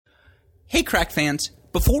Hey, Cracked fans.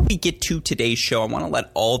 Before we get to today's show, I want to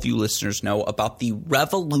let all of you listeners know about the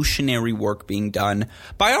revolutionary work being done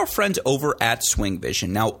by our friends over at Swing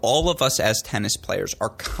Vision. Now, all of us as tennis players are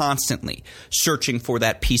constantly searching for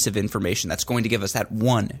that piece of information that's going to give us that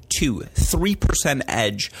 1, 2, 3%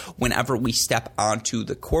 edge whenever we step onto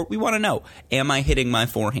the court. We want to know, am I hitting my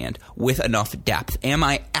forehand with enough depth? Am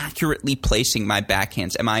I accurately placing my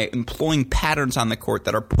backhands? Am I employing patterns on the court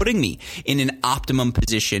that are putting me in an optimum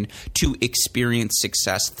position to experience success?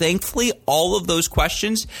 Thankfully, all of those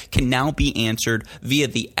questions can now be answered via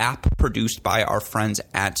the app produced by our friends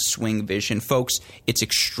at Swing Vision. Folks, it's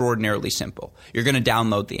extraordinarily simple. You're going to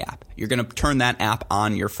download the app. You're going to turn that app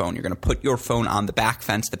on your phone. You're going to put your phone on the back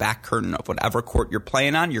fence, the back curtain of whatever court you're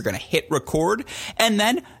playing on. You're going to hit record, and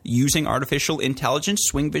then using artificial intelligence,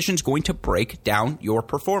 Swing Vision is going to break down your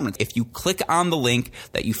performance. If you click on the link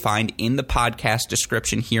that you find in the podcast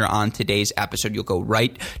description here on today's episode, you'll go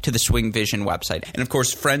right to the Swing Vision website. And of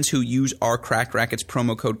course, friends who use our Cracked Racquets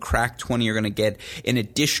promo code CRACK20 are going to get an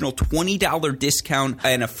additional $20 discount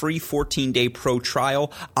and a free 14-day pro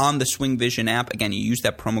trial on the Swing Vision app. Again, you use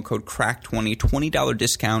that promo code CRACK20, $20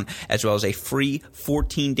 discount, as well as a free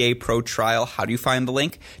 14-day pro trial. How do you find the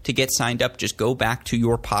link to get signed up? Just go back to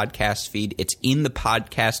your podcast feed. It's in the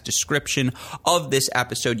podcast description of this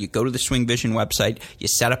episode. You go to the Swing Vision website, you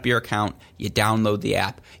set up your account, you download the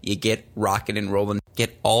app, you get rocking and rolling,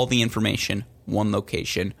 get all the information, one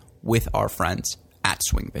location with our friends at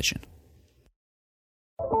Swing Vision.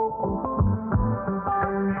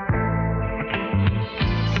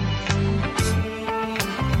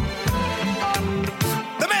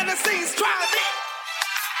 The man that sings tries it.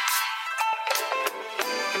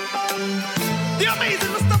 The amazing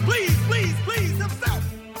Mr. Please himself.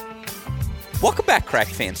 Welcome back,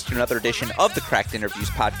 Cracked fans, to another edition of the Cracked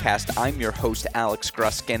Interviews podcast. I'm your host, Alex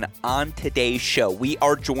Gruskin. On today's show, we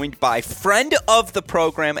are joined by friend of the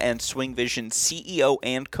program and Swing Vision CEO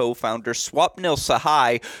and co-founder Swapnil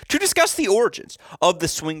Sahai to discuss the origins of the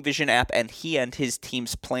Swing Vision app and he and his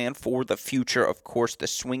team's plan for the future. Of course, the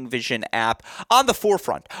Swing Vision app on the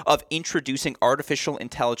forefront of introducing artificial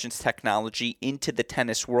intelligence technology into the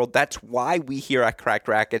tennis world. That's why we here at Cracked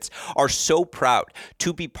Racquets are so proud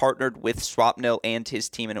to be partnered with Swapnil and his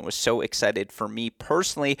team, and it was so excited for me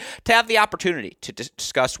personally to have the opportunity to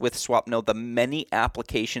discuss with Swapnil the many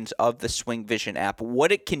applications of the Swing Vision app,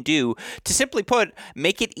 what it can do to, simply put,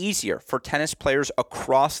 make it easier for tennis players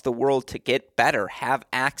across the world to get better, have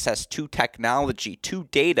access to technology, to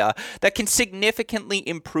data that can significantly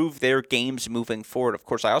improve their games moving forward. Of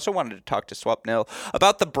course, I also wanted to talk to Swapnil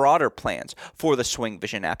about the broader plans for the Swing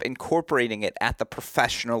Vision app, incorporating it at the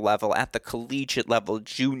professional level, at the collegiate level,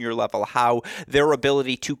 junior level, how their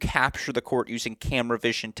ability to capture the court using camera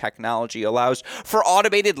vision technology allows for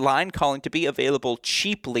automated line calling to be available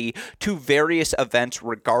cheaply to various events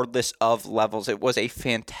regardless of levels. It was a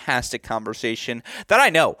fantastic conversation that I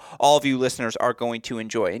know all of you listeners are going to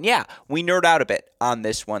enjoy. And yeah, we nerd out a bit on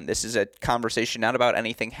this one. This is a conversation not about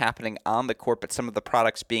anything happening on the court, but some of the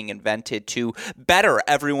products being invented to better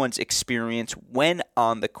everyone's experience when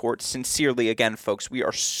on the court. Sincerely, again, folks, we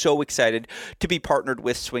are so excited to be partnered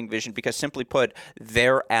with Swing Vision because, simply put,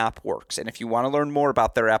 their app works. And if you want to learn more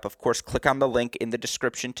about their app, of course, click on the link in the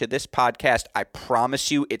description to this podcast. I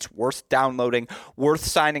promise you it's worth downloading, worth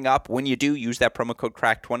signing up. When you do, use that promo code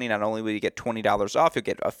CRACK20. Not only will you get $20 off, you'll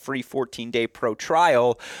get a free 14-day pro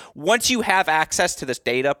trial. Once you have access to this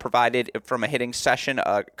data provided from a hitting session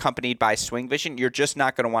accompanied by Swing Vision, you're just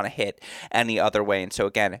not going to want to hit any other way. And so,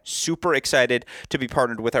 again, super excited to be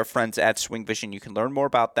partnered with our friends at Swing Vision. You can learn more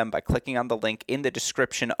about them by clicking on the link in the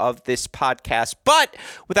description of this podcast. But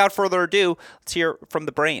without further ado, let's hear from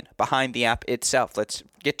the brain behind the app itself. Let's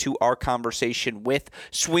get to our conversation with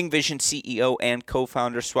Swing Vision CEO and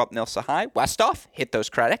co-founder Swapnil Sahai. Westoff, hit those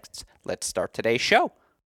credits. Let's start today's show.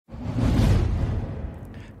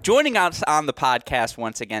 Joining us on the podcast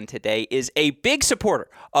once again today is a big supporter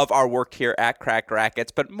of our work here at Cracked Racquets,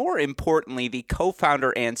 but more importantly, the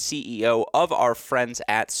co-founder and CEO of our friends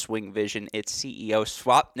at Swing Vision. It's CEO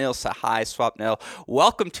Swapnil Sahai. Swapnil,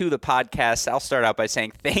 welcome to the podcast. I'll start out by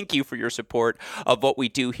saying thank you for your support of what we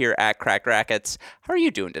do here at Cracked Racquets. How are you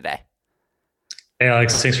doing today? Hey,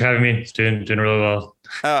 Alex. Thanks for having me. It's doing really well.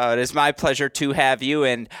 Oh, it is my pleasure to have you.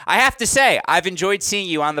 And I have to say, I've enjoyed seeing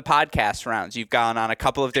you on the podcast rounds. You've gone on a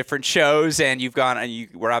couple of different shows, and you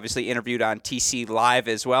were obviously interviewed on TC Live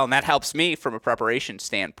as well. And that helps me from a preparation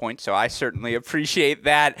standpoint. So I certainly appreciate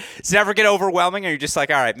that. Does it ever get overwhelming, or you're just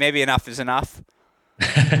like, all right, maybe enough is enough?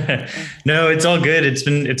 No, it's all good. It's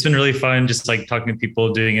been really fun just like talking to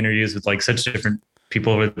people, doing interviews with like such different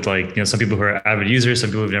people with some people who are avid users, some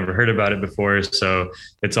people who've never heard about it before. So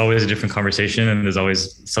it's always a different conversation, and there's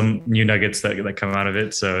always some new nuggets that come out of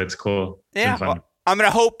it. So it's cool. It's been fun. Well, I'm going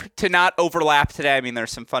to hope to not overlap today. I mean,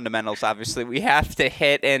 there's some fundamentals, obviously, we have to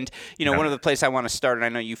hit. And, one of the places I want to start, and I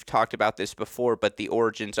know you've talked about this before, but the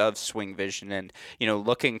origins of Swing Vision. And,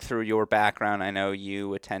 looking through your background, I know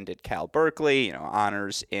you attended Cal Berkeley,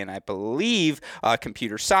 honors in, I believe,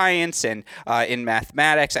 computer science and in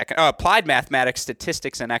mathematics, applied mathematics,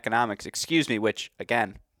 statistics, and economics, which,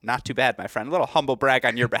 again, not too bad, my friend. A little humble brag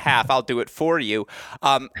on your behalf. I'll do it for you.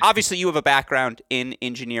 Obviously, you have a background in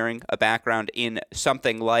engineering, a background in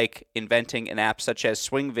something like inventing an app such as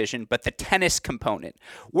Swing Vision, but the tennis component,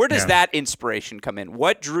 where does that inspiration come in?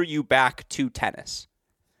 What drew you back to tennis?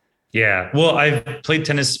 Yeah, well, I've played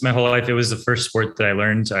tennis my whole life. It was the first sport that I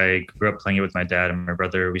learned. I grew up playing it with my dad and my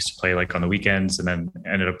brother. We used to play on the weekends, and then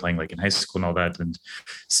ended up playing in high school and all that, and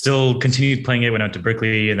still continued playing it when I went to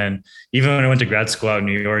Berkeley. And then even when I went to grad school out in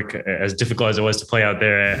New York, as difficult as it was to play out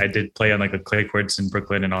there, I did play on the clay courts in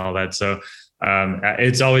Brooklyn and all that. So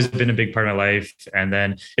it's always been a big part of my life. And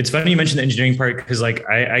then it's funny you mentioned the engineering part, because I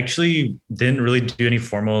actually didn't really do any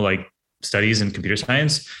formal studies in computer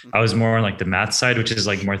science. I was more on the math side, which is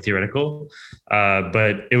more theoretical.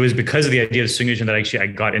 But it was because of the idea of Swing Vision that I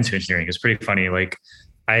got into engineering. It's pretty funny.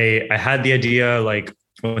 I had the idea,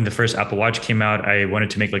 when the first Apple Watch came out, I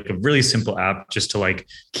wanted to make a really simple app just to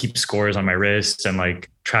keep scores on my wrist and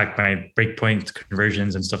track my breakpoint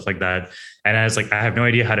conversions and stuff like that. And I was I have no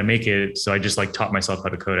idea how to make it. So I just taught myself how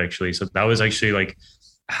to code actually. So that was actually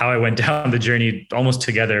how I went down the journey almost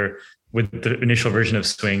together with the initial version of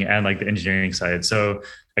Swing and the engineering side. So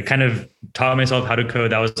I kind of taught myself how to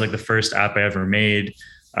code. That was the first app I ever made.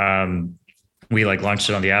 We launched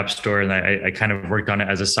it on the App Store, and I kind of worked on it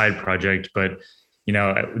as a side project. But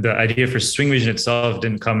the idea for Swing Vision itself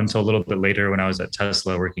didn't come until a little bit later when I was at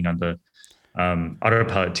Tesla working on the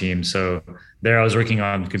Autopilot team. So there I was working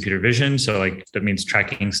on computer vision. So that means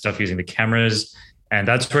tracking stuff using the cameras. And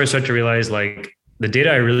that's where I started to realize the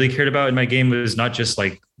data I really cared about in my game was not just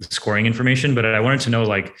the scoring information, but I wanted to know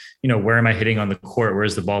where am I hitting on the court?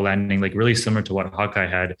 Where's the ball landing? Really similar to what Hawkeye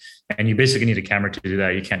had. And you basically need a camera to do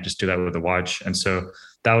that. You can't just do that with a watch. And so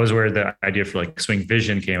that was where the idea for Swing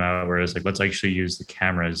Vision came out, where it's let's actually use the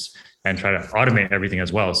cameras and try to automate everything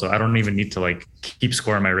as well. So I don't even need to keep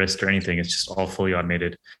score on my wrist or anything. It's just all fully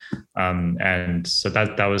automated. And so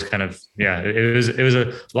that was kind of, it was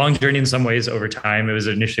a long journey in some ways over time. It was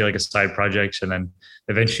initially a side project, and then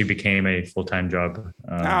eventually became a full-time job.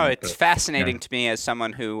 It's fascinating to me as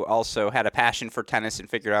someone who also had a passion for tennis and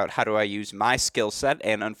figured out how do I use my skill set.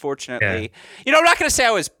 And unfortunately, I'm not going to say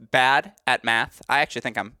I was bad at math. I actually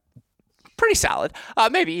think I'm pretty solid.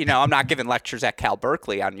 Maybe, I'm not giving lectures at Cal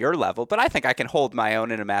Berkeley on your level, but I think I can hold my own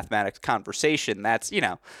in a mathematics conversation. That's,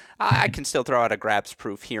 I can still throw out a grabs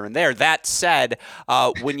proof here and there. That said,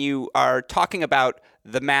 when you are talking about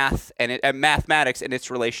the math and mathematics and its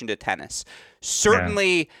relation to tennis,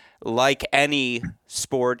 certainly like any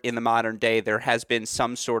sport in the modern day, there has been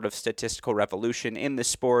some sort of statistical revolution in the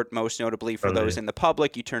sport. Most notably for those in the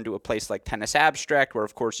public, you turn to a place like Tennis Abstract, where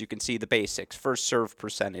of course you can see the basics: first serve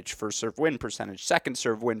percentage, first serve win percentage, second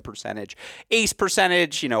serve win percentage, ace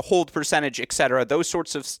percentage, hold percentage, etc. Those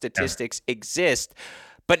sorts of statistics exist,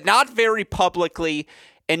 but not very publicly,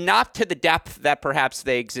 and not to the depth that perhaps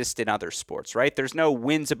they exist in other sports, right? There's no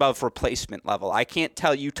wins above replacement level. I can't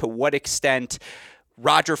tell you to what extent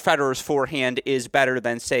Roger Federer's forehand is better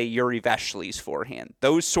than, say, Yuri Vesely's forehand.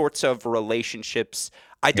 Those sorts of relationships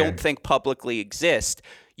I don't think publicly exist.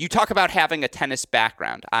 You talk about having a tennis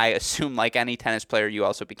background. I assume, like any tennis player, you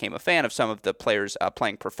also became a fan of some of the players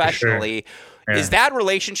playing professionally. Sure. Is that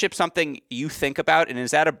relationship something you think about, and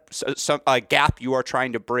is that a gap you are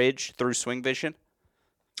trying to bridge through Swing Vision?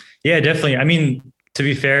 Yeah, definitely. I mean, to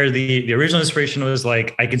be fair, the original inspiration was I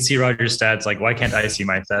can see Roger's stats. Why can't I see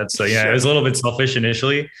my stats? So yeah, It was a little bit selfish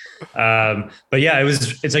initially. But yeah,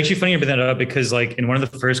 it's actually funny to bring that up because in one of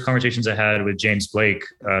the first conversations I had with James Blake,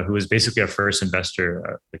 who was basically our first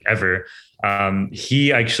investor ever,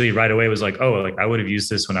 he actually right away was I would have used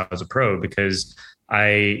this when I was a pro, because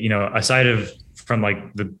aside from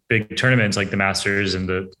the big tournaments like the Masters and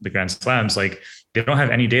the Grand Slams, they don't have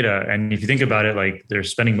any data. And if you think about it, they're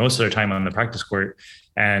spending most of their time on the practice court.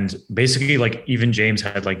 And basically even James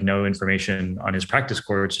had no information on his practice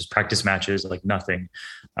courts, his practice matches, nothing.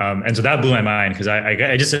 And so that blew my mind, because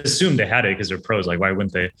I just assumed they had it because they're pros. Why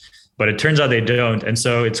wouldn't they? But it turns out they don't. And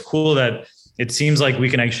so it's cool that it seems like we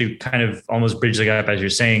can actually kind of almost bridge the gap, as you're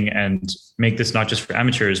saying, and make this not just for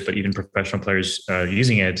amateurs, but even professional players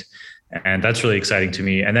using it. And that's really exciting to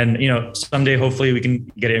me. And then, someday, hopefully we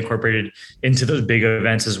can get it incorporated into those big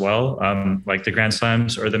events as well, like the Grand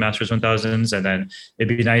Slams or the Masters 1000s. And then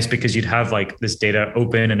it'd be nice because you'd have like this data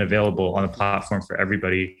open and available on the platform for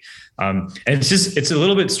everybody. And it's a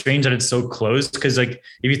little bit strange that it's so closed, because like,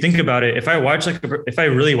 if you think about it, if I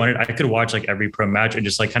really wanted, I could watch like every pro match and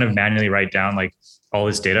just like kind of manually write down like all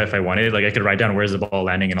this data if I wanted. Like I could write down where's the ball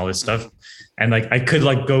landing and all this stuff. And like I could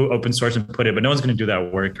like go open source and put it, but no one's going to do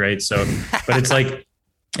that work, right? So, but it's like,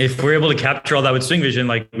 if we're able to capture all that with Swing Vision,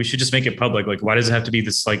 like we should just make it public. Like, why does it have to be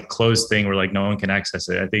this like closed thing where like no one can access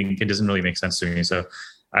it? I think it doesn't really make sense to me. So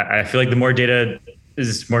I feel like the more data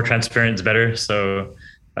is more transparent is better. So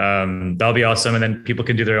that'll be awesome. And then people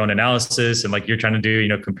can do their own analysis, and like you're trying to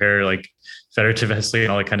do, compare like Federer to Vesely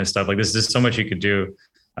and all that kind of stuff. Like there's so much you could do.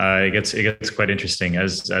 It gets quite interesting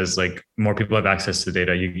as like more people have access to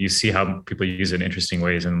data. You see how people use it in interesting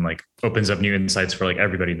ways, and like opens up new insights for like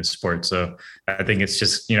everybody in the sport. So I think it's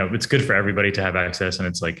just, it's good for everybody to have access, and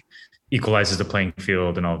it's like equalizes the playing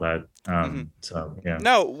field and all that. So yeah.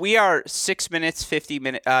 No, we are 6 minutes,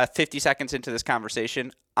 50 seconds into this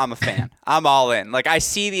conversation. I'm a fan. I'm all in. Like I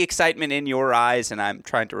see the excitement in your eyes, and I'm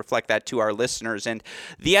trying to reflect that to our listeners and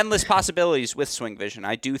the endless possibilities with Swing Vision.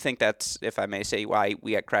 I do think that's, if I may say, why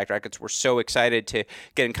we at Cracked Racquets were so excited to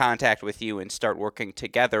get in contact with you and start working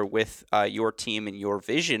together with your team and your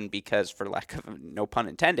vision, because, for lack of no pun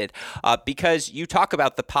intended, because you talk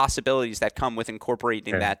about the possibilities that come with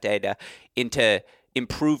incorporating that data into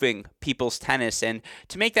improving people's tennis, and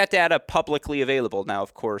to make that data publicly available. Now,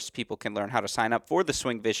 of course, people can learn how to sign up for the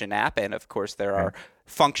Swing Vision app, and of course there are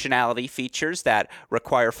functionality features that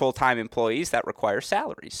require full-time employees that require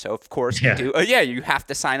salaries. So of course you have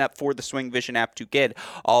to sign up for the Swing Vision app to get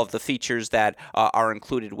all of the features that are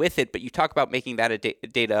included with it. But you talk about making that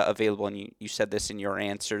data available, and you said this in your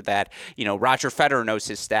answer that Roger Federer knows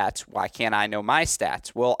his stats. Why can't I know my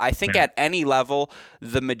stats? Well, I think at any level,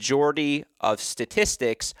 the majority of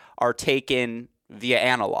statistics are taken via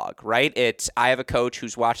analog, right? It's, I have a coach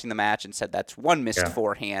who's watching the match and said that's one missed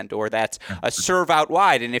forehand, or that's a serve out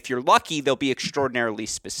wide. And if you're lucky, they'll be extraordinarily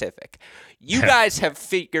specific. You guys have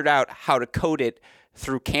figured out how to code it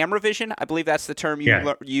through camera vision. I believe that's the term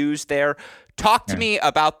you used there. Talk to me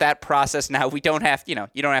about that process. Now, we don't have, you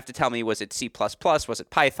don't have to tell me, was it C++, was it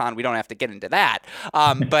Python? We don't have to get into that.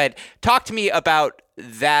 But talk to me about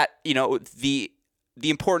that, the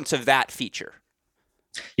importance of that feature.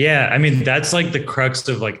 Yeah, I mean, that's like the crux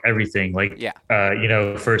of like everything, like,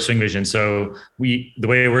 for Swing Vision. So the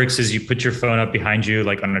way it works is you put your phone up behind you,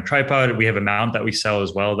 like on a tripod. We have a mount that we sell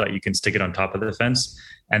as well that you can stick it on top of the fence.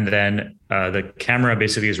 And then the camera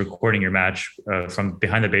basically is recording your match from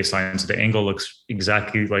behind the baseline. So the angle looks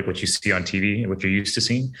exactly like what you see on TV, what you're used to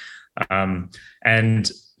seeing.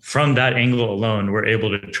 And from that angle alone, we're able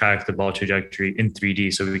to track the ball trajectory in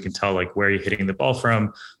 3D. So we can tell like where you're hitting the ball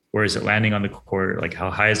from, where is it landing on the court, like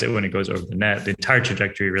how high is it when it goes over the net, the entire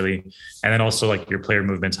trajectory really. And then also like your player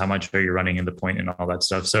movements, how much are you running in the point and all that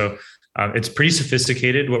stuff. So it's pretty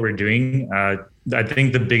sophisticated what we're doing. I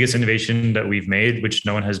think the biggest innovation that we've made, which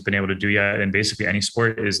no one has been able to do yet in basically any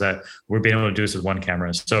sport, is that we're being able to do this with one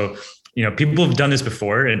camera. So people have done this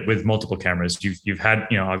before and with multiple cameras. You've had,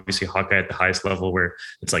 obviously Hawkeye at the highest level where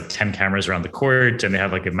it's like 10 cameras around the court, and they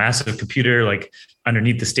have like a massive computer like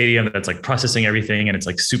underneath the stadium that's like processing everything, and it's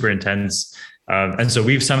like super intense. And so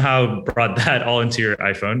we've somehow brought that all into your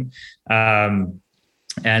iPhone.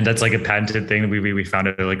 And that's like a patented thing. We found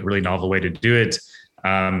a like really novel way to do it.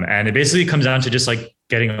 And it basically comes down to just like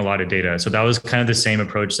getting a lot of data. So that was kind of the same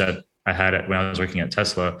approach that I had when I was working at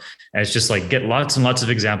Tesla. And it's just like get lots and lots of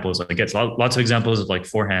examples. Like get lots of examples of like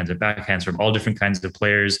forehands and backhands from all different kinds of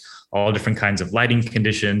players, all different kinds of lighting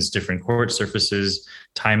conditions, different court surfaces,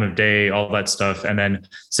 time of day, all that stuff. And then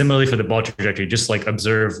similarly for the ball trajectory, just like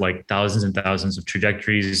observe like thousands and thousands of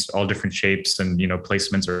trajectories, all different shapes and,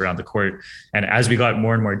 placements around the court. And as we got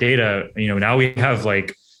more and more data, now we have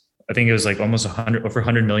like, I think it was like almost over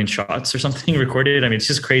 100 million shots or something recorded. I mean, it's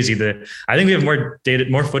just crazy. I think we have more data,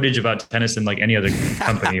 more footage about tennis than like any other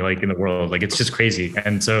company like in the world. Like it's just crazy.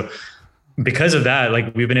 And so because of that,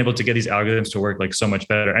 like we've been able to get these algorithms to work like so much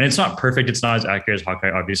better. And it's not perfect. It's not as accurate as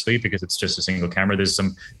Hawkeye, obviously, because it's just a single camera. There's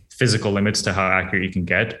some physical limits to how accurate you can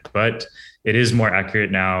get, but it is more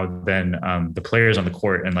accurate now than the players on the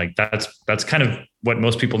court. And like, that's kind of what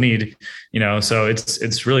most people need, so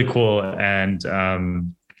it's really cool.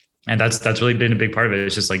 And that's really been a big part of it.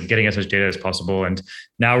 It's just like getting as much data as possible. And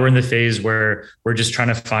now we're in the phase where we're just trying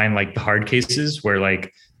to find like the hard cases where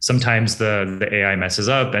like sometimes the AI messes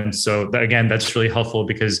up. And so again, that's really helpful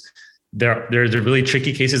because there's really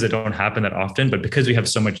tricky cases that don't happen that often, but because we have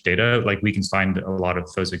so much data, like we can find a lot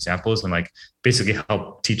of those examples and like basically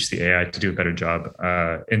help teach the AI to do a better job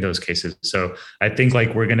in those cases. So I think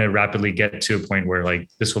like we're going to rapidly get to a point where like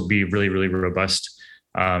this will be really, really robust.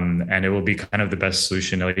 And it will be kind of the best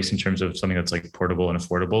solution, at least in terms of something that's like portable and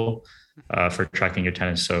affordable for tracking your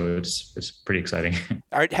tennis. So it's pretty exciting.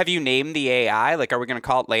 All right, have you named the AI? Like, are we going to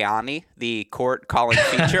call it Leani, the court calling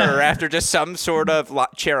feature, or after just some sort of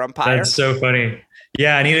chair umpire? That's so funny.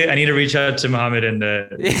 Yeah, I need to reach out to Mohammed and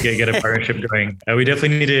get a partnership going. We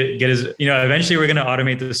definitely need to get his. Eventually we're going to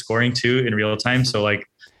automate the scoring too in real time. So like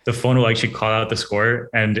the phone will actually call out the score,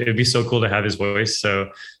 and it'd be so cool to have his voice.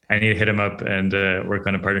 So I need to hit him up and work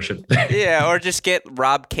on a partnership. Yeah, or just get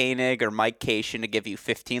Rob Koenig or Mike Cation to give you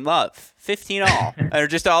 15 love, 15 all, or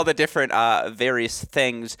just all the different various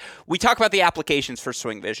things. We talk about the applications for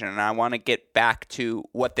Swing Vision, and I want to get back to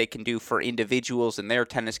what they can do for individuals in their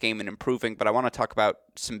tennis game and improving, but I want to talk about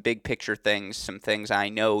some big picture things, some things I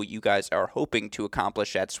know you guys are hoping to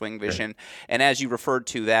accomplish at Swing Vision. And as you referred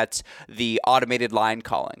to, that's the automated line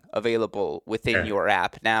calling available within your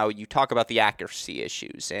app. Now, you talk about the accuracy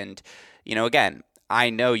issues, and again, I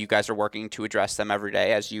know you guys are working to address them every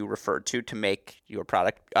day, as you referred to make your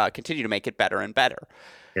product continue to make it better and better.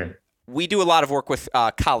 Yeah. We do a lot of work with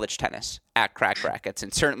college tennis at Cracked Racquets,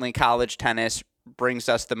 and certainly college tennis brings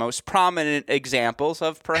us the most prominent examples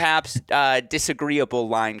of perhaps disagreeable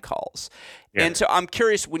line calls. Yeah. And so I'm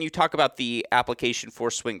curious, when you talk about the application for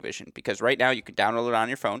Swing Vision, because right now you can download it on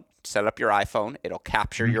your phone, set up your iPhone, it'll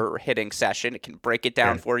capture your hitting session, it can break it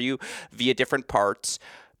down for you via different parts.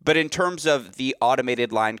 But in terms of the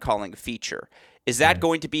automated line calling feature, is that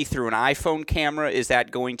going to be through an iPhone camera? Is that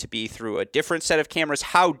going to be through a different set of cameras?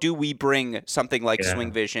 How do we bring something like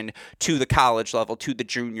Swing Vision to the college level, to the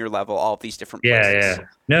junior level, all of these different places? Yeah.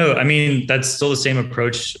 No, I mean, that's still the same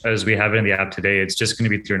approach as we have in the app today. It's just going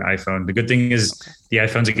to be through an iPhone. The good thing is the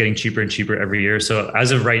iPhones are getting cheaper and cheaper every year. So as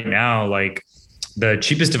of right now, like the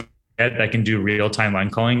cheapest device that can do real-time line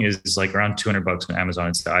calling is like around $200 on Amazon.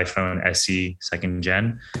 It's the iPhone SE 2nd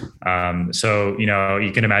gen. So,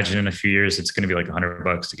 you can imagine in a few years, it's going to be like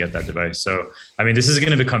 $100 to get that device. So, I mean, this is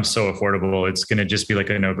going to become so affordable. It's going to just be like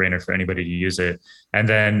a no-brainer for anybody to use it. And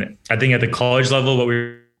then I think at the college level, what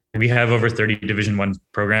we have over 30 Division I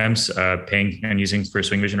programs paying and using for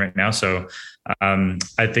Swing Vision right now. So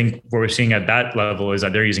I think what we're seeing at that level is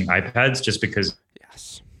that they're using iPads just because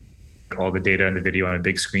all the data and the video on a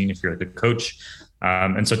big screen if you're like a coach.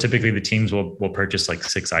 And so typically the teams will purchase like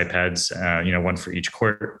 6 iPads, one for each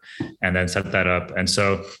court, and then set that up. And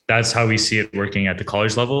so that's how we see it working at the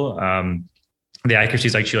college level. The accuracy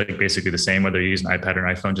is actually like basically the same, whether you use an iPad or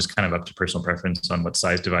an iPhone, just kind of up to personal preference on what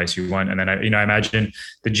size device you want. And then I imagine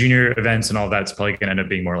the junior events and all that's probably going to end up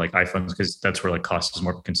being more like iPhones, because that's where like cost is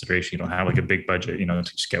more consideration. You don't have like a big budget, to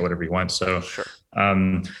just get whatever you want. So, but I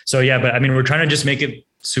memean, we're trying to just make it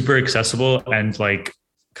super accessible and like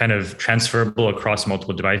kind of transferable across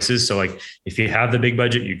multiple devices. So like if you have the big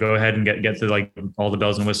budget, you go ahead and get the like all the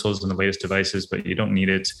bells and whistles and the latest devices, but you don't need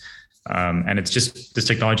it. And it's just, this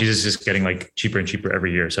technology is just getting like cheaper and cheaper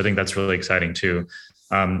every year. So I think that's really exciting too.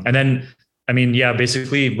 And then, I mean,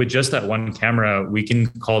 basically with just that one camera, we can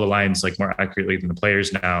call the lines like more accurately than the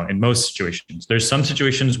players now in most situations. There's some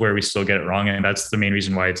situations where we still get it wrong, and that's the main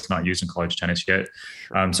reason why it's not used in college tennis yet.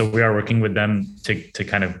 So we are working with them to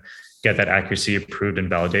kind of get that accuracy approved and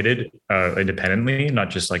validated independently, not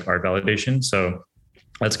just like our validation. So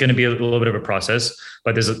that's going to be a little bit of a process,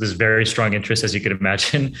 but there's very strong interest, as you could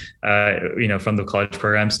imagine, from the college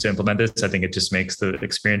programs to implement this. I think it just makes the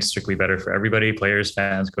experience strictly better for everybody, players,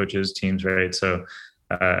 fans, coaches, teams, right? So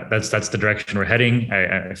that's the direction we're heading.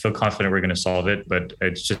 I feel confident we're going to solve it, but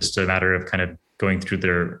it's just a matter of kind of going through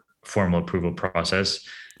their formal approval process.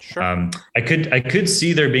 Sure. I could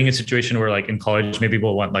see there being a situation where like in college, maybe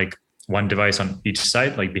we'll want like one device on each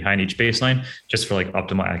side, like behind each baseline, just for like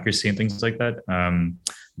optimal accuracy and things like that.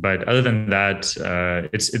 But other than that,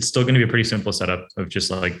 it's still going to be a pretty simple setup of just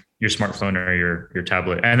like your smartphone or your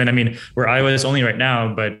tablet. And then, I mean, we're iOS only right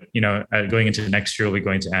now, but going into next year, we'll be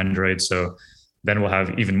going to Android. So then we'll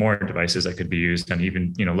have even more devices that could be used, and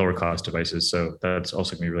even, lower cost devices. So that's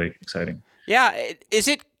also going to be really exciting. Yeah. Is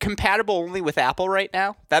it compatible only with Apple right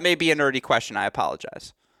now? That may be a nerdy question. I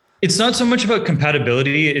apologize. It's not so much about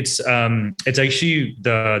compatibility. It's actually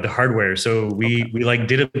the hardware. So we like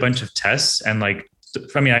did a bunch of tests, and like,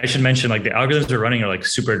 I mean, I should mention like the algorithms we're running are like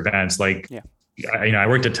super advanced. Like, I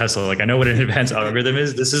worked at Tesla. Like, I know what an advanced algorithm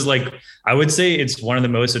is. This is like, I would say it's one of the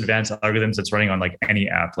most advanced algorithms that's running on like any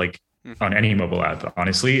app, like on any mobile app.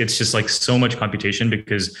 Honestly, it's just like so much computation,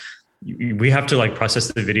 because we have to like process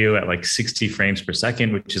the video at like 60 frames per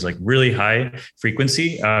second, which is like really high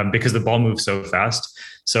frequency because the ball moves so fast.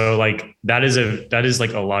 So like that is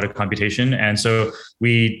like a lot of computation. And so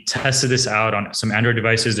we tested this out on some Android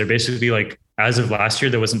devices. They're basically like, as of last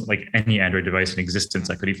year, there wasn't like any Android device in existence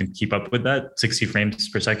that could even keep up with that 60 frames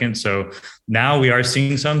per second. So now we are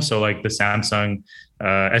seeing some. So like the Samsung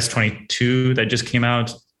S22 that just came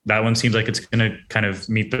out, that one seems like it's going to kind of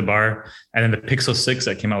meet the bar. And then the Pixel 6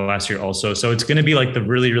 that came out last year also. So it's going to be like the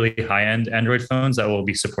really, really high end Android phones that will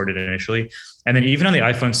be supported initially. And then even on the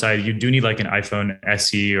iPhone side, you do need like an iPhone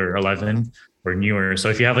SE or 11 or newer. So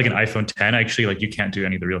if you have like an iPhone 10, actually like you can't do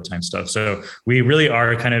any of the real time stuff. So we really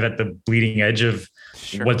are kind of at the bleeding edge of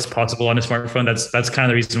what's possible on a smartphone. That's kind of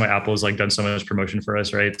the reason why Apple's like done so much promotion for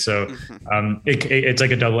us, right? So it's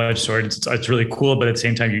like a double-edged sword. It's really cool, but at the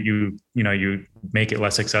same time, you make it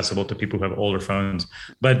less accessible to people who have older phones.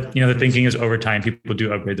 But the thinking is over time, people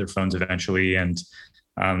do upgrade their phones eventually, and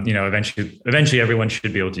eventually everyone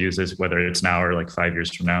should be able to use this, whether it's now or like 5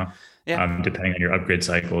 years from now. Yeah. Depending on your upgrade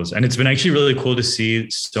cycles. And it's been actually really cool to see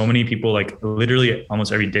so many people, like literally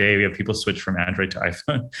almost every day, we have people switch from Android to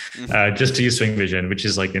iPhone just to use Swing Vision, which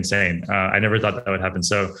is like insane. I never thought that would happen.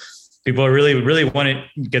 So people are really, really want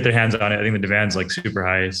to get their hands on it. I think the demand's like super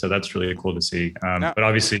high. So that's really cool to see. But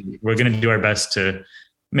obviously we're going to do our best to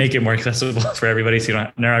make it more accessible for everybody. So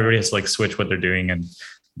not everybody has to like switch what they're doing and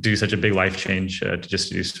do such a big life change to just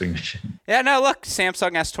do Swing Vision. Yeah, no, look,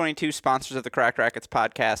 Samsung S22, sponsors of the Cracked Racquets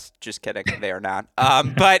podcast. Just kidding, they are not.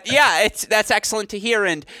 But yeah, that's excellent to hear.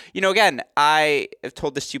 And again, I have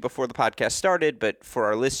told this to you before the podcast started, but for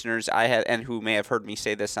our listeners, and who may have heard me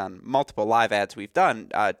say this on multiple live ads we've done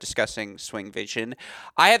discussing Swing Vision,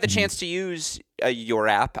 I had the chance to use your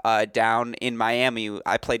app down in Miami.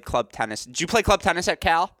 I played club tennis. Did you play club tennis at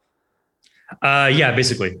Cal? Yeah,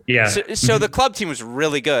 basically. Yeah. So the club team was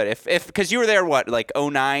really good. If because you were there, what, like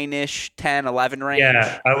 09-ish, 10, 11 range?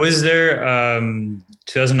 Yeah, I was there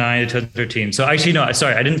 2009 to 2013. So actually, no,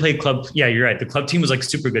 sorry, I didn't play club. Yeah, you're right. The club team was like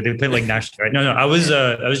super good. They played like national, right? No, I was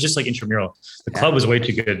just like intramural. The club was way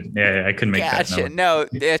too good. Yeah, I couldn't make that. No,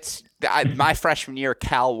 it's my freshman year,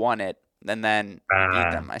 Cal won it. And then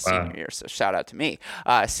beat them my senior year. So shout out to me.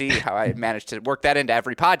 See how I managed to work that into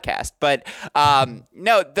every podcast. But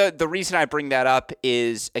no, the reason I bring that up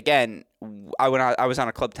is, again, I was on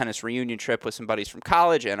a club tennis reunion trip with some buddies from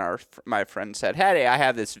college, and my friend said, "Hey, I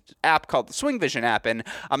have this app called the Swing Vision app, and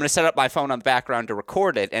I'm going to set up my phone on the background to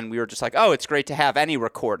record it." And we were just like, "Oh, it's great to have any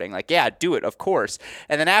recording." Like, yeah, do it, of course.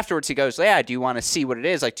 And then afterwards he goes, "Yeah, do you want to see what it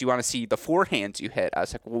is? Like, do you want to see the forehands you hit?" I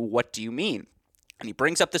was like, "Well, what do you mean?" And he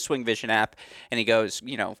brings up the Swing Vision app, and he goes,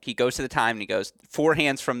 he goes to the time, and he goes,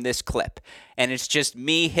 forehands from this clip. And it's just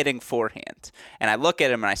me hitting forehand. And I look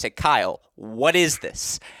at him, and I say, "Kyle, what is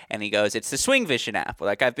this?" And he goes, "It's the Swing Vision app,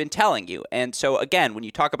 like I've been telling you." And so, again, when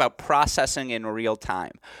you talk about processing in real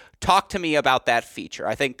time, talk to me about that feature.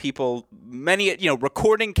 I think recording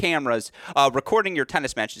your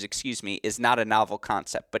tennis matches, is not a novel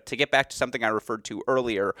concept. But to get back to something I referred to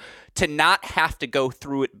earlier, to not have to go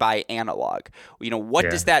through it by analog, what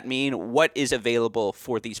does that mean? What is available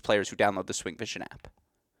for these players who download the Swing Vision app?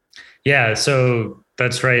 Yeah, so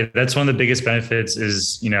that's right. That's one of the biggest benefits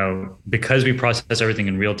is, because we process everything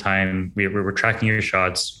in real time, we're tracking your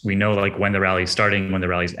shots. We know like when the rally is starting, when the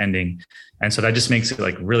rally is ending. And so that just makes it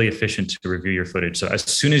like really efficient to review your footage. So as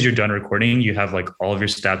soon as you're done recording, you have like all of your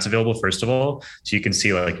stats available, first of all. So you can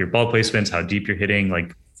see like your ball placements, how deep you're hitting,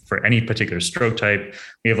 like for any particular stroke type.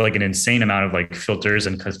 We have like an insane amount of like filters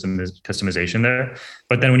and customization there.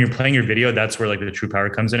 But then when you're playing your video, that's where like the true power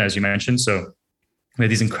comes in, as you mentioned. So we have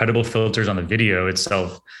these incredible filters on the video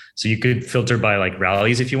itself. So you could filter by like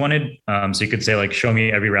rallies if you wanted. So you could say like, show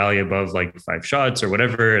me every rally above like 5 shots or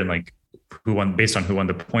whatever. And like who won based on who won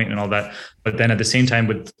the point and all that. But then at the same time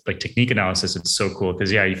with like technique analysis, it's so cool.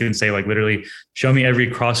 Cause you can say like, literally show me every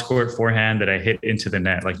cross court forehand that I hit into the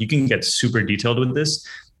net. Like you can get super detailed with this.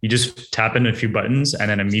 You just tap in a few buttons and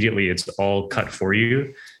then immediately it's all cut for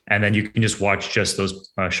you. And then you can just watch just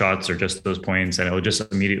those shots or just those points, and it'll just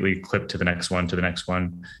immediately clip to the next one,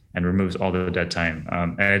 and removes all the dead time.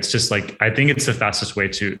 And it's just like, I think it's the fastest way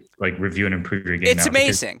to like review and improve your game. It's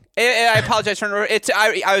amazing. I apologize for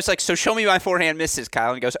I was like, "So show me my forehand misses, Kyle."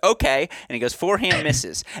 And he goes, "Okay." And he goes, "Forehand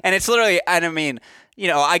misses." And it's literally, and I mean,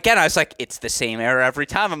 again, I was like, it's the same error every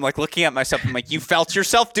time. I'm like looking at myself. I'm like, you felt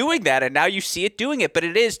yourself doing that, and now you see it doing it. But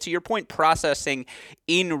it is, to your point, processing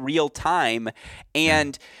in real time.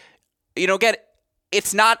 And, again,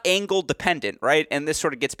 it's not angle dependent, right? And this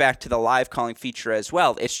sort of gets back to the live calling feature as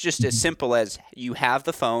well. It's just as simple as you have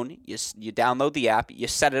the phone, you download the app, you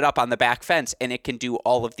set it up on the back fence, and it can do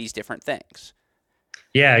all of these different things.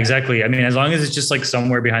 Yeah, exactly. I mean, as long as it's just like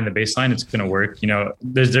somewhere behind the baseline, it's going to work. You know,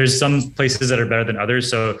 there's some places that are better than others.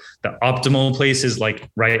 So the optimal place is like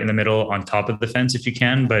right in the middle on top of the fence if you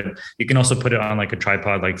can, but you can also put it on like a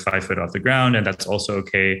tripod, like 5 foot off the ground, and that's also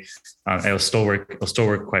okay. It'll still work. It'll still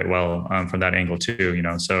work quite well from that angle too. You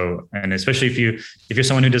know, so and especially if you're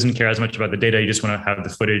someone who doesn't care as much about the data, you just want to have the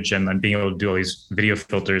footage and being able to do all these video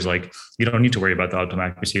filters. Like you don't need to worry about the optimal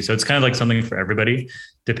accuracy. So it's kind of like something for everybody,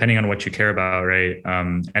 depending on what you care about, right?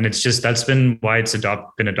 And it's just that's been why it's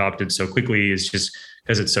been adopted so quickly. Is just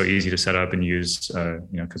because it's so easy to set up and use,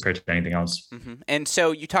 compared to anything else. Mm-hmm. And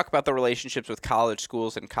so you talk about the relationships with college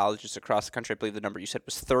schools and colleges across the country. I believe the number you said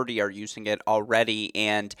was 30 are using it already.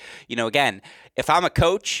 And, again, if I'm a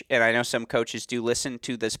coach, and I know some coaches do listen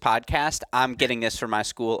to this podcast, I'm getting this for my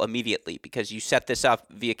school immediately because you set this up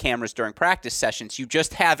via cameras during practice sessions. You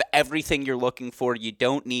just have everything you're looking for. You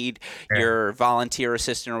don't need your volunteer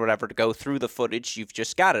assistant or whatever to go through the footage. You've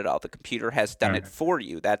just got it all. The computer has done it for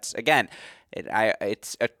you. That's, again,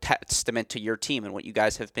 it's a testament to your team and what you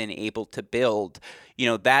guys have been able to build.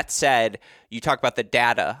 That said, you talk about the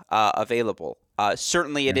data available.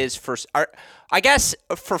 Certainly it is I guess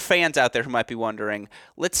for fans out there who might be wondering,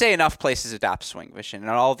 let's say enough places adopt Swing Vision and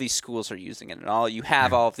all of these schools are using it and all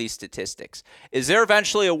of these statistics. Is there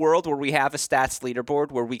eventually a world where we have a stats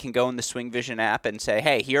leaderboard where we can go in the Swing Vision app and say,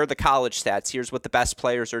 hey, here are the college stats. Here's what the best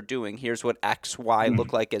players are doing. Here's what X, Y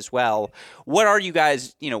look like as well. What are you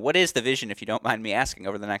guys, what is the vision, if you don't mind me asking,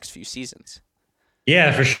 over the next few seasons?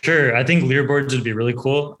 Yeah, for sure. I think leaderboards would be really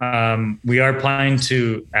cool. We are planning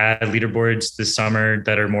to add leaderboards this summer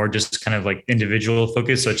that are more just kind of like individual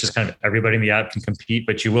focused. So it's just kind of everybody in the app can compete,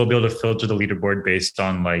 but you will be able to filter the leaderboard based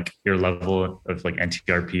on like your level of like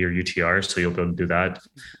NTRP or UTR. So you'll be able to do that.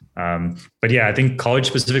 But yeah, I think college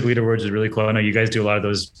specific leaderboards is really cool. I know you guys do a lot of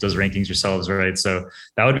those rankings yourselves, right? So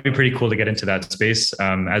that would be pretty cool to get into that space.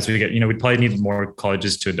 As we get, we'd probably need more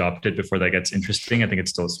colleges to adopt it before that gets interesting. I think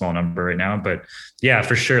it's still a small number right now, but yeah,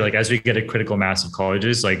 for sure. Like as we get a critical mass of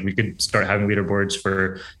colleges, like we could start having leaderboards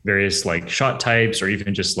for various like shot types or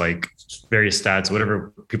even just like various stats,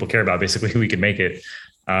 whatever people care about, basically we could make it.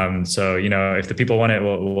 So, if the people want it,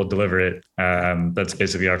 we'll deliver it. That's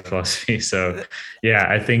basically our philosophy. So yeah,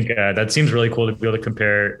 I think that seems really cool to be able to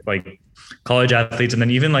compare like college athletes and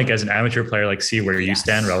then even like as an amateur player, like see where you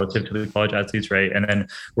stand relative to the college athletes. Right. And then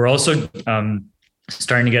we're also,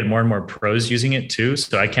 starting to get more and more pros using it too.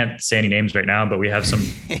 So I can't say any names right now, but we have some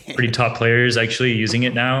pretty top players actually using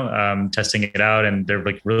it now, testing it out. And they're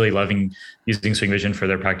like really loving using Swing Vision for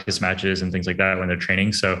their practice matches and things like that when they're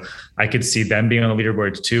training. So I could see them being on the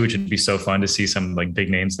leaderboard too, which would be so fun to see some like big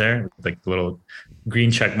names there, like the little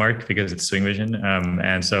green check mark because it's Swing Vision.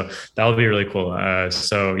 And so that will be really cool.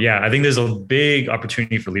 So yeah, I think there's a big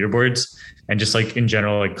opportunity for leaderboards and just like in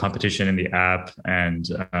general, like competition in the app. And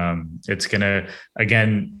it's going to,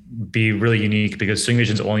 again, be really unique because Swing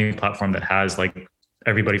Vision is the only platform that has like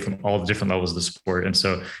everybody from all the different levels of the sport. And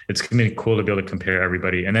so it's going to be cool to be able to compare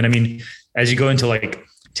everybody. And then, I mean, as you go into like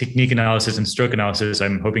technique analysis and stroke analysis,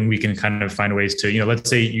 I'm hoping we can kind of find ways to, let's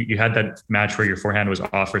say you had that match where your forehand was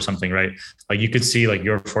off or something, right? Like you could see like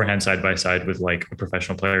your forehand side by side with like a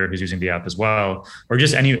professional player who's using the app as well, or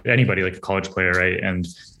just anybody like a college player, right? And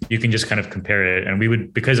you can just kind of compare it. And we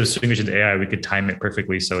would, because of Swing Vision's AI, we could time it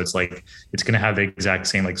perfectly. So it's like, it's going to have the exact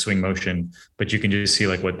same like swing motion, but you can just see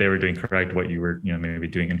like what they were doing correct, what you were, maybe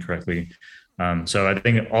doing incorrectly. So I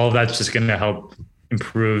think all of that's just going to help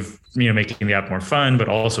improve, making the app more fun, but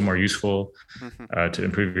also more useful to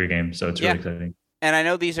improve your game. So it's really exciting. And I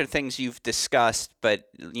know these are things you've discussed, but,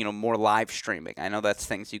 more live streaming. I know that's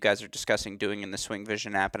things you guys are discussing doing in the Swing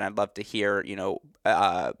Vision app, and I'd love to hear,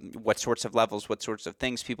 what sorts of levels, what sorts of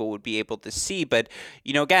things people would be able to see. But,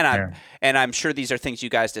 again, I'm sure these are things you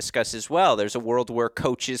guys discuss as well. There's a world where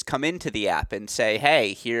coaches come into the app and say,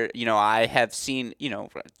 hey, here, I have seen,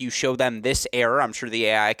 you show them this error. I'm sure the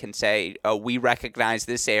AI can say, oh, we recognize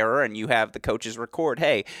this error, and you have the coaches record,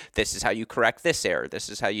 hey, this is how you correct this error. This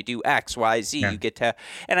is how you do X, Y, Z. You get to,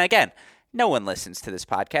 and again, no one listens to this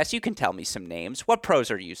podcast. You can tell me some names. What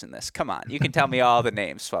pros are using this? Come on. You can tell me all the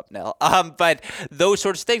names, Swapnil. But those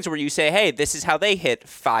sorts of things where you say, hey, this is how they hit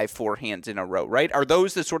 5 forehands in a row, right? Are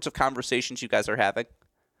those the sorts of conversations you guys are having?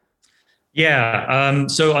 Yeah.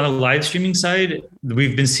 So on the live streaming side,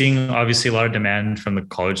 we've been seeing obviously a lot of demand from the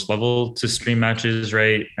college level to stream matches,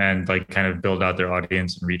 right? And like kind of build out their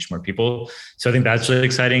audience and reach more people. So I think that's really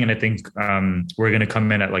exciting. And I think we're going to come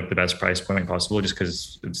in at like the best price point possible just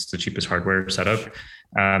because it's the cheapest hardware setup.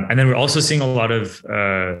 And then we're also seeing a lot of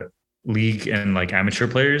league and like amateur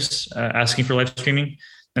players asking for live streaming.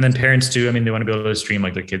 And then parents too. I mean, they want to be able to stream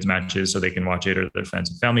like their kids' matches so they can watch it, or their friends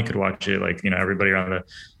and family could watch it. Like, everybody around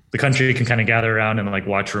the country can kind of gather around and like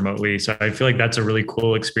watch remotely. So I feel like that's a really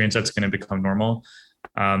cool experience that's going to become normal.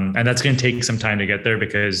 And that's going to take some time to get there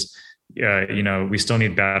because we still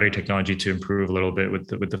need battery technology to improve a little bit with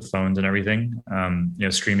the phones and everything.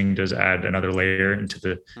 Streaming does add another layer into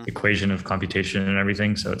the equation of computation and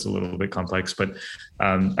everything. So it's a little bit complex, but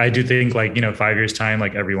I do think 5 years time,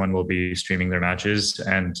 like everyone will be streaming their matches.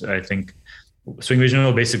 And I think Swing Vision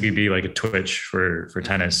will basically be like a Twitch for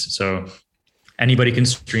tennis. So anybody can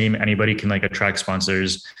stream, anybody can like attract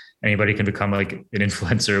sponsors, anybody can become like an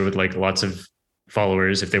influencer with like lots of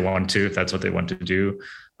followers if they want to, if that's what they want to do.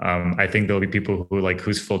 I think there'll be people who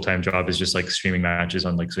whose full-time job is just like streaming matches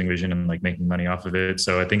on like Swing Vision and like making money off of it.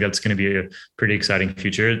 So I think that's going to be a pretty exciting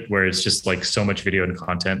future where it's just like so much video and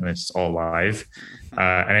content and it's all live.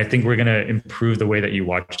 And I think we're going to improve the way that you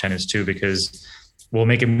watch tennis too, because we'll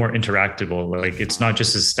make it more interactable. Like it's not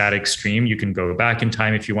just a static stream. You can go back in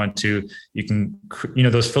time if you want to. You can,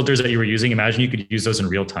 those filters that you were using, imagine you could use those in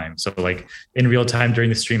real time. So like in real time during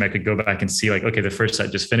the stream, I could go back and see like, okay, the first set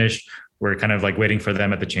just finished. We're kind of like waiting for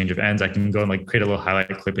them at the change of ends. I can go and like create a little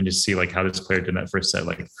highlight clip and just see like how this player did in that first set,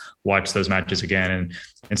 like watch those matches again. And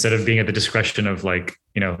instead of being at the discretion of like,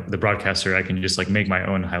 the broadcaster, I can just like make my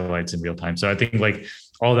own highlights in real time. So I think like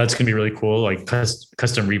all that's going to be really cool, like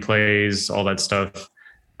custom replays, all that stuff.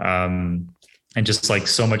 And just like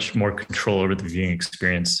so much more control over the viewing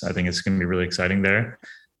experience. I think it's going to be really exciting there.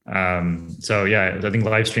 So yeah, I think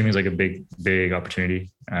live streaming is like a big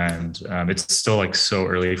opportunity, and it's still like so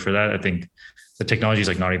early for that. I think the technology is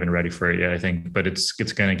like not even ready for it yet, I think, but it's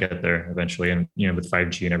going to get there eventually. And, with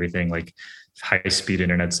 5G and everything, like high speed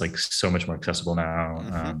internet's like so much more accessible now.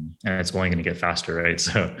 And it's only going to get faster. Right.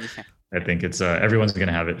 So I think it's, everyone's going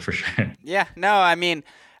to have it for sure. Yeah, no, I mean,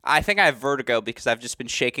 I think I have vertigo because I've just been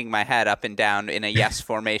shaking my head up and down in a yes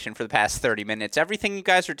formation for the past 30 minutes. Everything you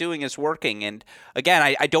guys are doing is working. And again,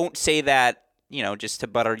 I don't say that, just to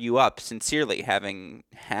butter you up. Sincerely, having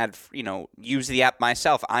had, used the app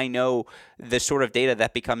myself, I know the sort of data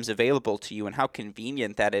that becomes available to you and how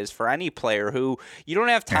convenient that is for any player who you don't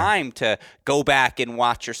have time to go back and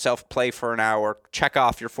watch yourself play for an hour, check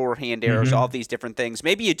off your forehand errors, all these different things.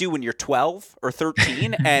 Maybe you do when you're 12 or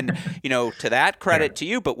 13 and, to that credit to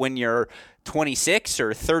you, but when you're 26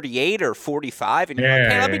 or 38 or 45 and you're like,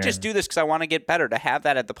 hey, let me just do this because I want to get better, to have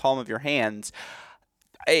that at the palm of your hands.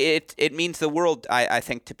 It means the world, I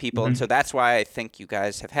think, to people. And so that's why I think you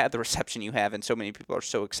guys have had the reception you have, and so many people are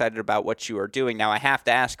so excited about what you are doing. Now, I have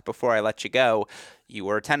to ask before I let you go, you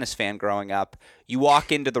were a tennis fan growing up. You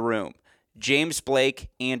walk into the room, James Blake,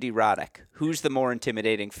 Andy Roddick. Who's the more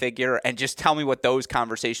intimidating figure? And just tell me what those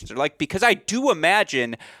conversations are like, because I do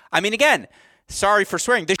imagine, I mean, again, sorry for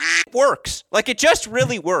swearing, this works. Like, it just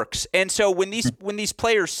really works. And so when these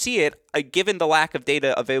players see it, given the lack of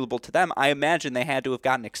data available to them, I imagine they had to have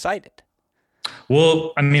gotten excited.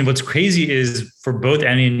 Well, I mean, what's crazy is for both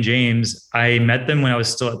Andy and James, I met them when I was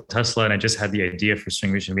still at Tesla and I just had the idea for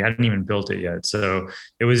Swing Vision. We hadn't even built it yet. So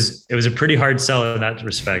it was a pretty hard sell in that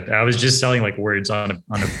respect. I was just selling like words on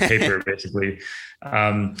a paper basically.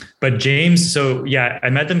 But James, so yeah,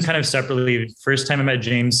 I met them kind of separately. First time I met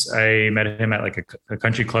James, I met him at like a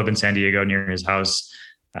country club in San Diego near his house.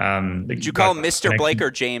 Did you call him Mr. Blake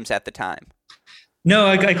or James at the time? No,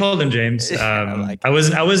 I called him James. I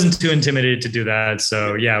wasn't too intimidated to do that.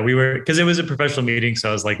 So yeah, we were, because it was a professional meeting. So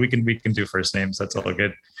I was like, we can do first names. That's all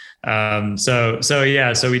good.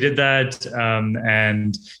 So we did that.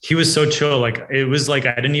 And he was so chill. Like, it was like,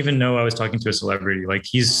 I didn't even know I was talking to a celebrity. Like,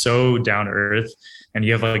 he's so down to earth and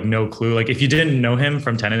you have like no clue. Like, if you didn't know him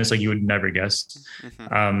from tennis, like you would never guess.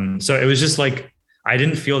 So it was just like, I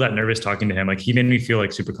didn't feel that nervous talking to him. Like, he made me feel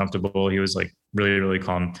like super comfortable. He was like really, really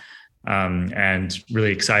calm. And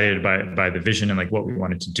really excited by the vision and like what we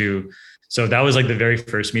wanted to do. So that was like the very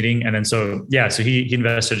first meeting. And then, so he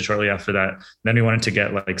invested shortly after that. Then we wanted to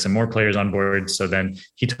get like some more players on board. So then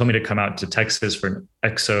he told me to come out to Texas for an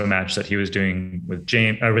EXO match that he was doing with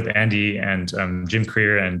with Andy and Jim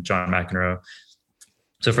Courier and John McEnroe.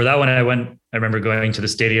 So for that one, I remember going to the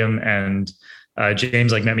stadium and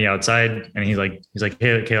James like met me outside and he's like,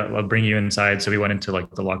 hey, I'll bring you inside. So we went into like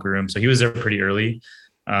the locker room. So he was there pretty early.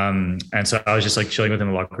 And so I was just like chilling with him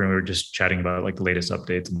in the locker room. We were just chatting about like the latest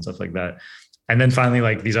updates and stuff like that. And then finally,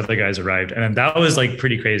 like these other guys arrived, and then that was like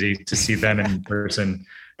pretty crazy to see them in person.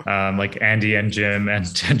 Like Andy and Jim and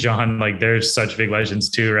John, like they're such big legends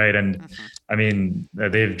too, right? And I mean,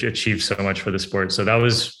 they've achieved so much for the sport. So that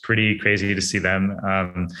was pretty crazy to see them.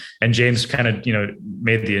 And James kind of,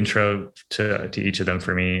 made the intro to each of them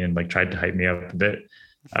for me and like tried to hype me up a bit.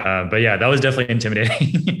 But yeah, that was definitely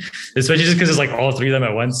intimidating, especially just because it's like all three of them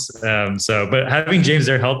at once. But having James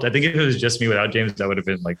there helped. I think if it was just me without James, I would have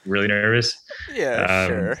been like really nervous. Yeah,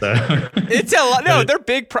 sure. So It's a lot. No, they're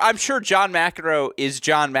big. I'm sure John McEnroe is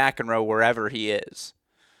John McEnroe wherever he is.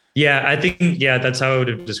 yeah, I think that's how I would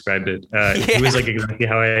have described it. He was like exactly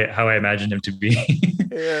how I imagined him to be.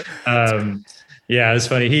 Yeah. Yeah, it's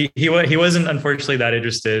funny. He wasn't unfortunately that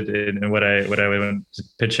interested in what I went to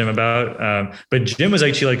pitch him about. But Jim was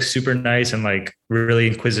actually like super nice and like really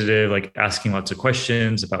inquisitive, like asking lots of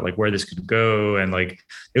questions about like where this could go, and like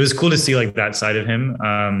it was cool to see like that side of him.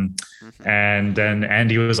 And then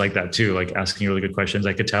Andy was like that too, like asking really good questions.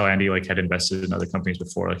 I could tell Andy like had invested in other companies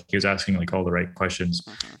before. Like he was asking like all the right questions.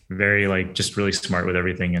 Very like just really smart with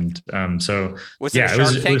everything. And so was there a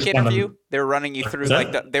Shark Tank interview? They were running you through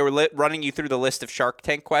running you through the list of Shark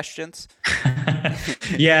Tank questions.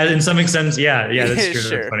 Yeah, in some extent, yeah, that's true.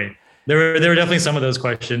 Sure. That's funny. There were definitely some of those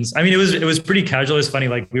questions. I mean, it was pretty casual. It was funny.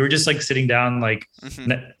 Like we were just like sitting down like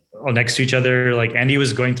next to each other. Like Andy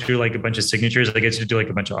was going through like a bunch of signatures. I get to do like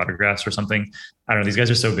a bunch of autographs or something. I don't know. These guys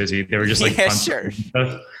are so busy. They were just like sure.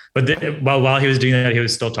 Stuff. But while he was doing that, he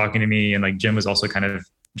was still talking to me, and like Jim was also kind of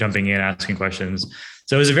jumping in, asking questions.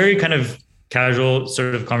 So it was a very kind of casual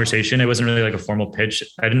sort of conversation. It wasn't really like a formal pitch.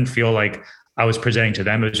 I didn't feel like I was presenting to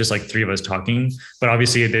them. It was just like three of us talking, but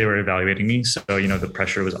obviously they were evaluating me. So, the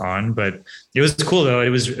pressure was on, but it was cool though. It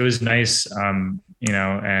was nice. And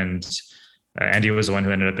Andy was the one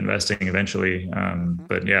who ended up investing eventually.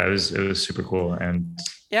 But yeah, it was super cool and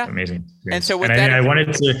amazing. And so I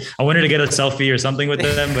wanted to get a selfie or something with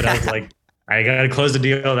them, but I was like, I got to close the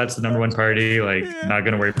deal. That's the number one priority. Like, not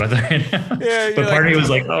going to worry about that right now. Yeah, but part of me was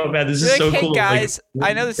like, oh man, this is so cool. Guys, like,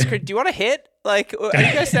 I know this is great. Do you want to hit? Like, are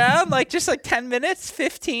you guys down? Like, just like 10 minutes,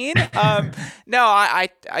 15? No,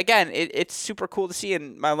 again, it's super cool to see.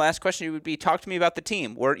 And my last question would be, talk to me about the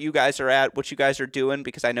team, where you guys are at, what you guys are doing,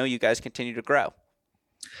 because I know you guys continue to grow.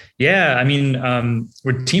 Yeah, I mean,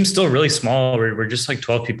 our team's still really small. We're just like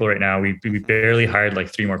 12 people right now. We barely hired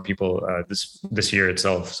like 3 more people this year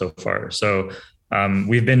itself so far. So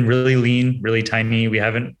we've been really lean, really tiny. We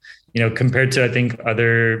haven't, compared to I think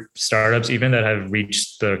other startups even that have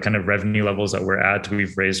reached the kind of revenue levels that we're at,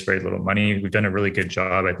 we've raised very little money. We've done a really good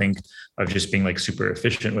job, I think, of just being like super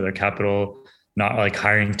efficient with our capital, not like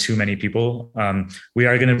hiring too many people. We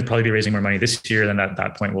are going to probably be raising more money this year. Then at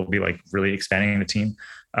that point, we'll be like really expanding the team.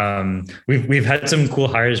 We've had some cool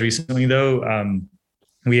hires recently though.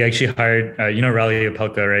 We actually hired, Raleigh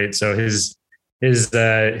Opelka, right? So his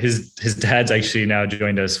dad's actually now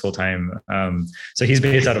joined us full time. So he's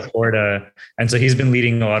based out of Florida. And so he's been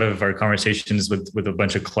leading a lot of our conversations with a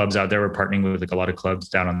bunch of clubs out there. We're partnering with like a lot of clubs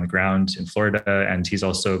down on the ground in Florida. And he's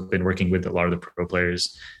also been working with a lot of the pro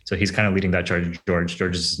players. So he's kind of leading that charge. George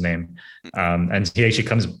is his name. And he actually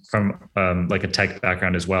comes from like a tech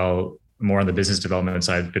background as well, more on the business development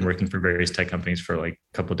side, been working for various tech companies for like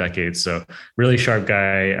a couple of decades. So really sharp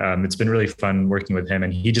guy. It's been really fun working with him,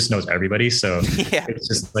 and he just knows everybody. So It's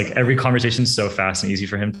just like every conversation is so fast and easy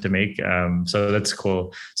for him to make. So that's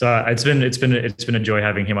cool. So it's been a joy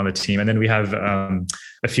having him on the team. And then we have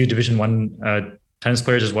a few Division I tennis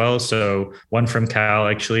players as well. So one from Cal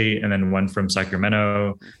actually, and then one from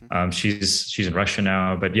Sacramento. She's in Russia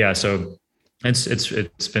now, but yeah, so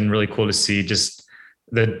it's been really cool to see just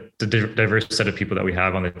the diverse set of people that we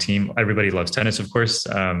have on the team. Everybody loves tennis, of course,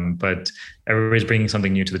 but everybody's bringing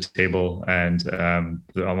something new to the table, and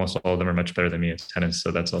almost all of them are much better than me at tennis.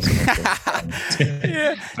 So that's also cool.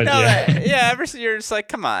 You're just like,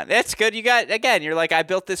 come on, that's good. You're like, I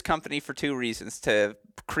built this company for 2 reasons: to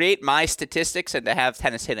create my statistics and to have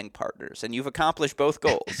tennis hitting partners, and you've accomplished both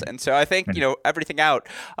goals. And so I think everything out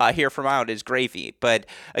here from out is gravy. But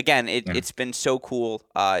again, it's been so cool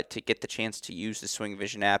to get the chance to use the Swing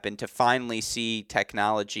Vision app and to finally see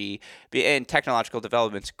technology and technological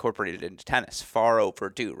developments incorporated into tennis. Far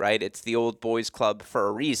overdue, right? It's the old boys club for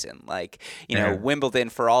a reason. Like, Wimbledon,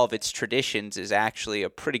 for all of its traditions, is actually a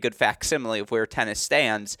pretty good facsimile of where tennis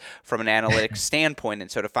stands from an analytics standpoint. And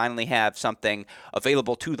so to finally have something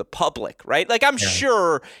available to the public, right? Like, I'm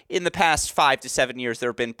sure in the past 5 to 7 years, there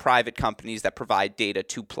have been private companies that provide data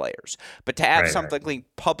to players. But to have something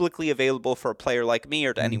publicly available for a player like me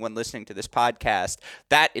or to anyone listening to this podcast,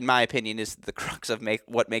 that, in my opinion, is the crux of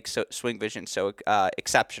what makes Swing Vision so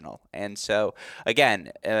exceptional. And so,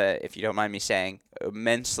 again, if you don't mind me saying,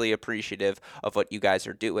 immensely appreciative of what you guys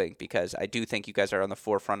are doing, because I do think you guys are on the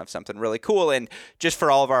forefront of something really cool. And just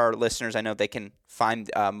for all of our listeners, I know they can find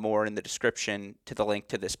more in the description to the link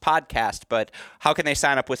to this podcast, but how can they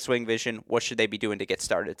sign up with Swing Vision? What should they be doing to get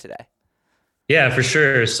started today? Yeah, for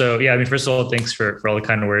sure. So yeah, I mean, first of all, thanks for all the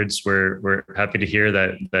kind words. We're happy to hear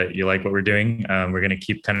that you like what we're doing. We're going to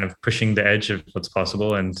keep kind of pushing the edge of what's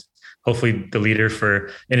possible, and hopefully the leader for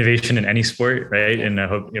innovation in any sport, right? And I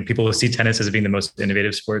hope people will see tennis as being the most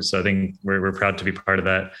innovative sport. So I think we're proud to be part of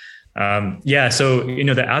that. So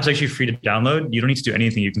the app's actually free to download. You don't need to do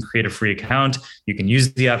anything. You can create a free account. You can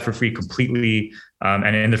use the app for free completely.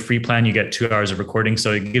 And in the free plan, you get 2 hours of recording.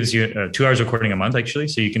 So it gives you 2 hours recording a month, actually.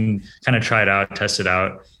 So you can kind of try it out, test it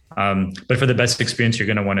out. But for the best experience, you're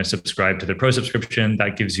going to want to subscribe to the pro subscription.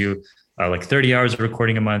 That gives you like 30 hours of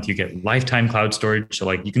recording a month. You get lifetime cloud storage. So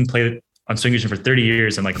like you can play on Swing Vision for 30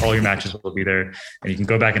 years and like all your matches will be there and you can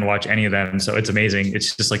go back and watch any of them. So it's amazing.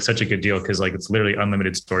 It's just like such a good deal because like it's literally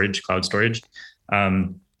unlimited storage, cloud storage.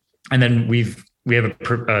 And then we have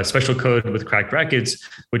a special code with Cracked Rackets,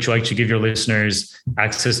 which will actually give your listeners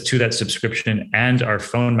access to that subscription and our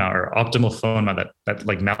phone mount, our optimal phone mount that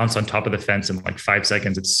like mounts on top of the fence in like 5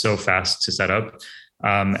 seconds. It's so fast to set up.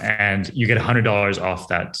 And you get $100 off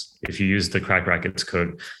that if you use the Cracked Rackets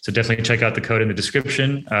code. So definitely check out the code in the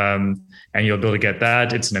description, and you'll be able to get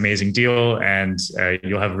that. It's an amazing deal, and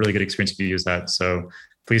you'll have a really good experience if you use that. So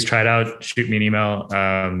please try it out. Shoot me an email,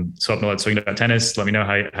 swapnil@swing.tennis. Let me know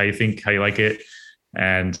how you think, how you like it,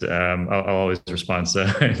 and I'll always respond.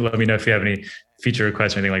 So let me know if you have any feature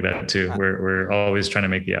requests or anything like that too. We're always trying to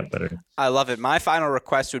make the app better. I love it. My final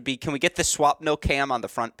request would be, can we get the Swapnil cam on the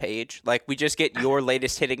front page? Like we just get your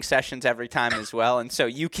latest hitting sessions every time as well. And so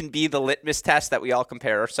you can be the litmus test that we all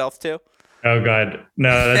compare ourselves to. Oh God,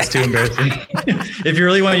 no, that's too embarrassing. If you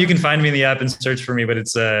really want, you can find me in the app and search for me, but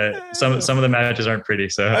it's some of the matches aren't pretty.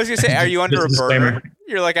 So I was gonna say, are you under a burner?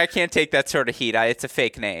 You're like, I can't take that sort of heat. It's a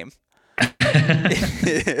fake name.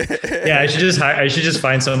 Yeah, I should just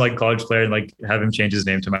find some like college player and like have him change his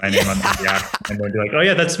name to my name on the app, and then be like, oh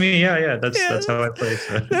yeah, that's me. Yeah, that's how I play.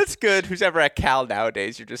 So. That's good. Who's ever at Cal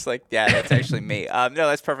nowadays? You're just like, yeah, that's actually me. No,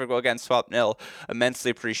 that's perfect. Well, again, Swapnil,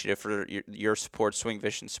 immensely appreciative for your support, Swing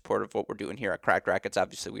Vision support of what we're doing here at Cracked Rackets.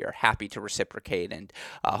 Obviously, we are happy to reciprocate, and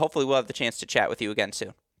hopefully, we'll have the chance to chat with you again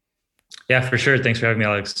soon. Yeah, for sure. Thanks for having me,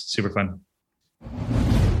 Alex. Super fun.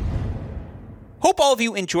 Hope all of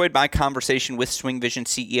you enjoyed my conversation with Swing Vision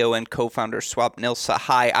CEO and co-founder Swapnil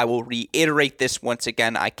Sahai. I will reiterate this once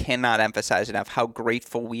again. I cannot emphasize enough how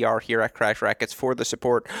grateful we are here at Cracked Rackets for the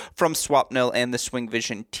support from Swapnil and the Swing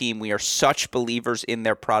Vision team. We are such believers in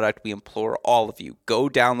their product. We implore all of you, go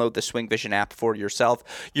download the Swing Vision app for yourself.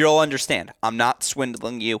 You'll understand. I'm not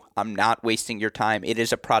swindling you. I'm not wasting your time. It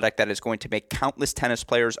is a product that is going to make countless tennis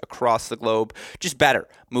players across the globe just better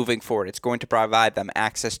moving forward. It's going to provide them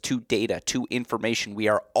access to data, to information we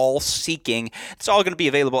are all seeking. It's all going to be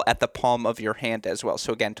available at the palm of your hand as well.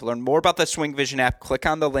 So again, to learn more about the Swing Vision app, click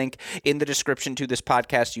on the link in the description to this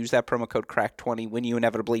podcast. Use that promo code CRACK20 when you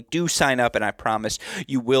inevitably do sign up, and I promise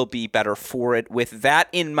you will be better for it. With that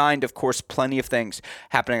in mind, of course, plenty of things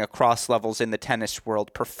happening across levels in the tennis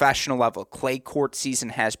world. Professional level, clay court season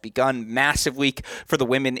has begun. Massive week for the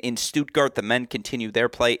women in Stuttgart. The men continue their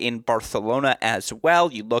play in Barcelona as well.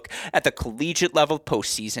 You look at the collegiate level,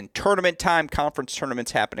 postseason tournament time, conference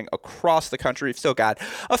tournaments happening across the country. We've still got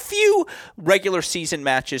a few regular season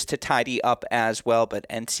matches to tidy up as well, but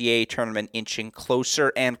NCAA tournament inching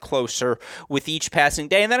closer and closer with each passing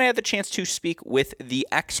day. And then I had the chance to speak with the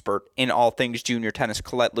expert in all things junior tennis,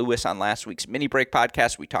 Colette Lewis, on last week's Mini Break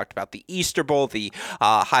podcast. We talked about the Easter Bowl, the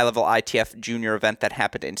high-level ITF junior event that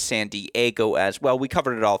happened in San Diego as well. We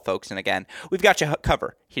covered it all, folks. And again, we've got you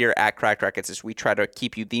covered here at Cracked Rackets as we try to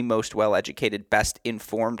keep you the most well-educated,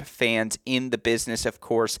 best-informed fans in the business, of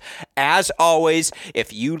course. As always,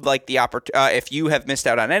 if you'd like the if you have missed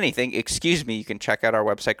out on anything, you can check out our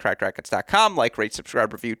website, crackedrackets.com. Like, rate,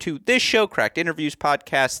 subscribe, review to this show, Cracked Interviews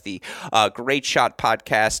podcast, the Great Shot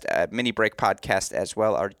podcast, Mini Break podcast as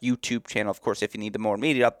well, our YouTube channel. Of course, if you need the more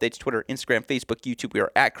immediate updates, Twitter, Instagram, Facebook, YouTube, we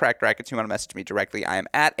are at Cracked Rackets. You want to message me directly, I am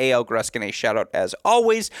at AL Gruskin. A shout out, as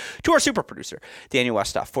always, to our super producer, Daniel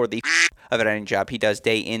Westhoff, for the of an editing job he does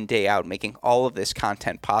day in, day out, making all of this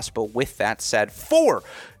content possible. With that said, for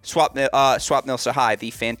Swapnil Sahai,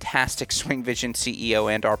 the fantastic Swing Vision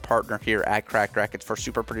CEO and our partner here at Cracked Rackets, for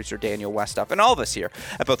super producer Daniel Westhoff, and all of us here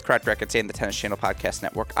at both Cracked Rackets and the Tennis Channel Podcast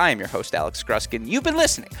Network, I am your host, Alex Gruskin. You've been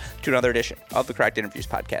listening to another edition of the Cracked Interviews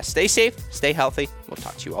podcast. Stay safe, stay healthy. We'll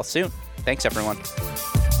talk to you all soon. Thanks, everyone.